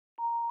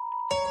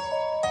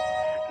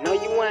No,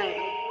 you ain't.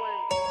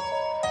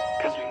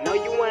 Cause we know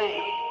you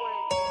ain't.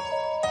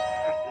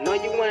 No,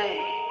 you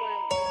ain't.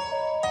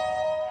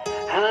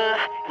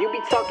 You be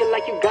talking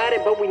like you got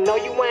it, but we know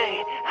you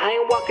ain't. I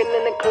ain't walking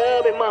in the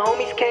club and my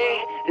homies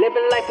came.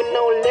 Living life with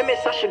no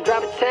limits, I should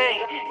drive a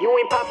tank. You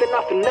ain't popping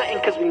off for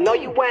nothing, cause we know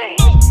you ain't.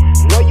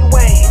 No, you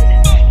ain't.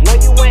 No,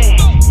 you ain't.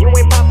 You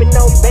ain't popping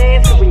no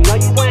bands, cause we know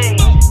you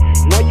ain't.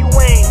 No, you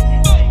ain't.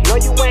 No,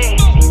 you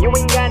ain't. And you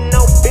ain't got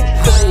no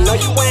bitches, cause we know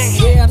you ain't.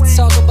 Yeah, I'm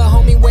talking about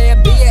homie where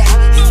I be at.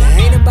 If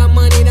it ain't about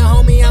money, then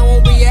homie I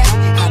won't be at.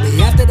 I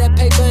be after that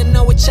paper and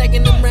know it's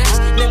checking them racks.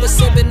 Never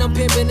sipping, I'm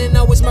pimping and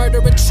always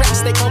murdering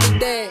tracks. They call me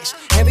Dash.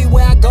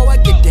 Everywhere I go, I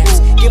get dash.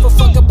 Give a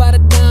fuck about a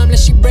dime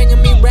unless she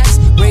bringing me racks.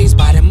 Raised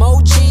by them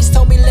OGs,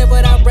 told me live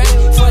without rap.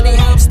 Funny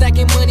how I'm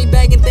stacking money,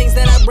 bagging things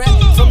that I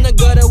rap. From the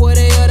gutter where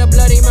they are the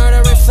bloody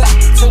murdering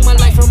fact. Took my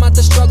life from out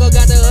the struggle,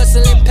 got the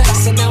hustling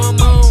packs, and now I'm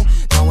on.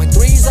 Going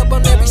threes up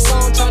on every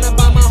song, tryna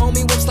buy my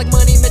homie whips like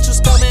Money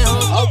Mitchell's coming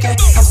home. Okay,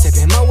 I'm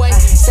sipping my way,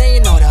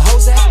 saying all the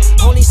hoes at.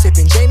 Only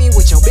sipping Jamie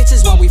with your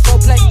bitches while we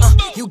foreplay.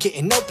 You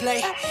getting no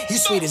play, you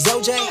sweet as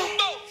OJ.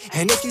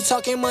 And if you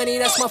talking money,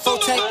 that's my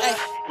forte. Ay.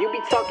 You be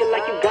talking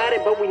like you got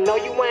it, but we know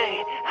you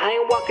ain't. I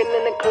ain't walking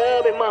in the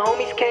club and my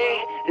homies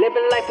came.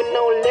 Living life with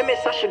no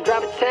limits, I should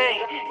drive a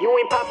tank. You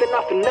ain't popping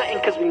off for nothing,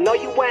 cause we know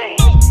you ain't.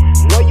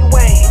 No, you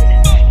ain't.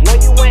 No,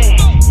 you ain't.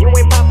 You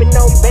ain't popping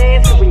no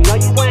bands, cause we know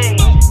you ain't.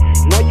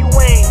 No, you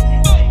ain't.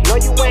 No,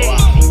 you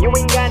ain't. And you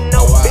ain't got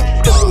no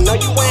bitches, cause we know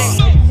you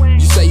ain't.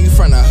 You say you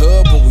from the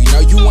hood, but we know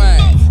you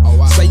ain't.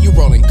 Say you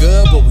rolling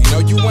good, but we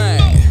know you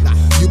ain't.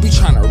 You be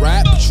tryna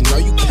rap, but you know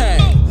you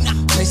can't.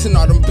 Chasing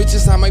all them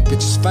bitches, I make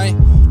bitches faint.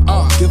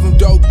 Give them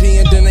dope D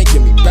and then they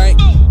give me bank.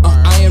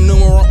 I am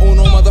numero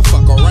uno,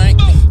 motherfucker rank.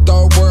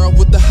 Third world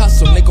with the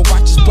hustle, nigga,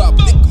 watch us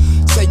bubble.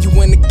 Say you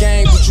in the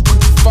game, but you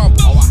keep fumble.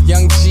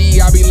 Young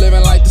G, I be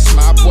living like this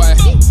my boy.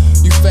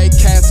 You fake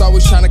cats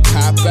always tryna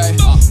copy.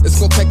 It's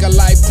gonna take a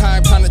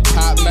lifetime tryna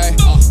top me.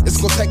 It's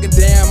gonna take a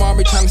damn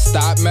army tryna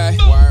stop me.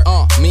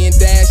 Me and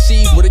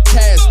Dashy with a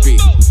cash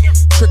beat.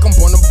 Trick 'em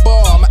on the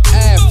ball, I'm an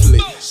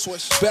athlete.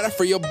 Better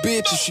for your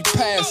bitch if she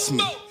pass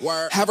me.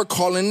 Have her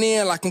calling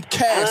in like I'm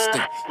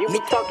casting. You be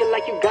talking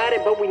like you got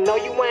it, but we know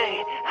you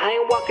ain't. I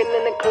ain't walking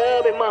in the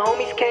club and my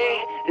homies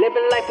came.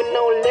 Living life with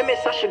no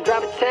limits, I should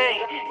drive a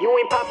tank. You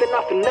ain't popping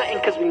off for nothing,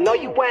 cause we know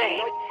you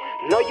ain't.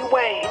 No, you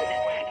ain't.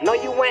 No,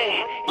 you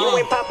ain't. You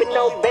ain't popping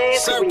no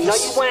bands, cause we know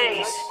you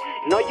ain't.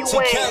 No, you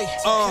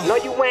ain't. No,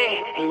 you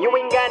ain't. And you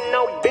ain't got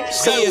no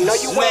bitches, cause we know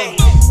you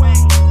ain't.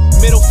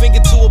 Middle finger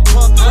to a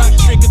punk rock,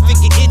 trigger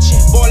finger itching.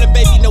 Ballin'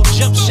 baby, no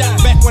jump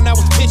shot. Back when I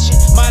was pitching,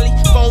 Molly,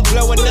 phone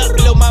blowing up.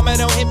 Lil' mama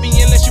don't hit me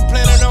unless you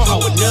planning on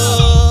hoeing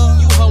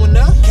up. You hoeing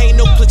up? Can't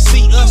no click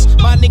see us.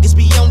 My niggas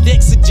be on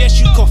deck, suggest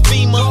you call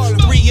FEMA.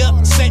 3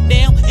 up, sat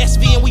down,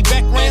 SV and we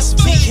back round.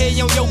 TK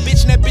on your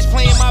bitch, and that bitch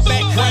playing my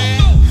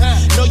background.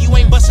 No, you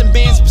ain't bustin'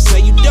 bands, but say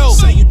you dope.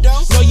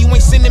 No, you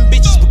ain't sending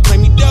bitches, but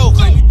claim you dope.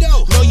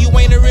 No, you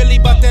ain't really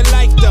about that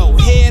life though.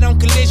 Head on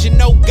collision,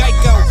 no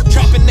Geico.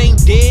 Trappin'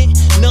 ain't dead,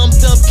 numb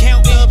thumb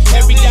counting.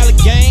 Every dollar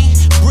gain,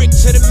 brick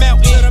to the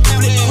mountain.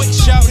 Flip quick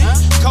shouting,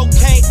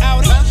 cocaine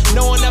outing.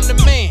 Knowing I'm the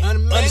man,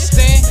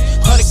 understand?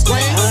 100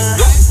 grand.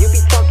 You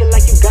be talking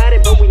like you got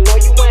it, but we know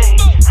you ain't.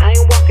 I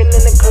ain't walking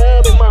in the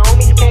club and my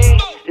homies came.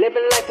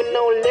 Living life with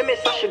no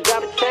limits, I should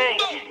drive a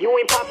tank. You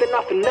ain't popping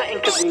off for nothing,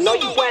 cause we know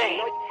you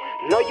ain't.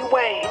 No, you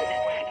ain't.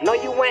 No,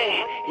 you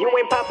ain't. You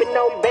ain't popping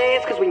no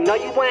bands, cause we know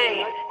you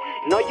ain't.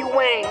 No, you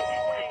ain't.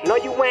 No,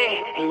 you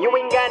ain't. And you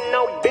ain't got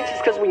no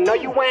bitches, cause we know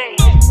you ain't.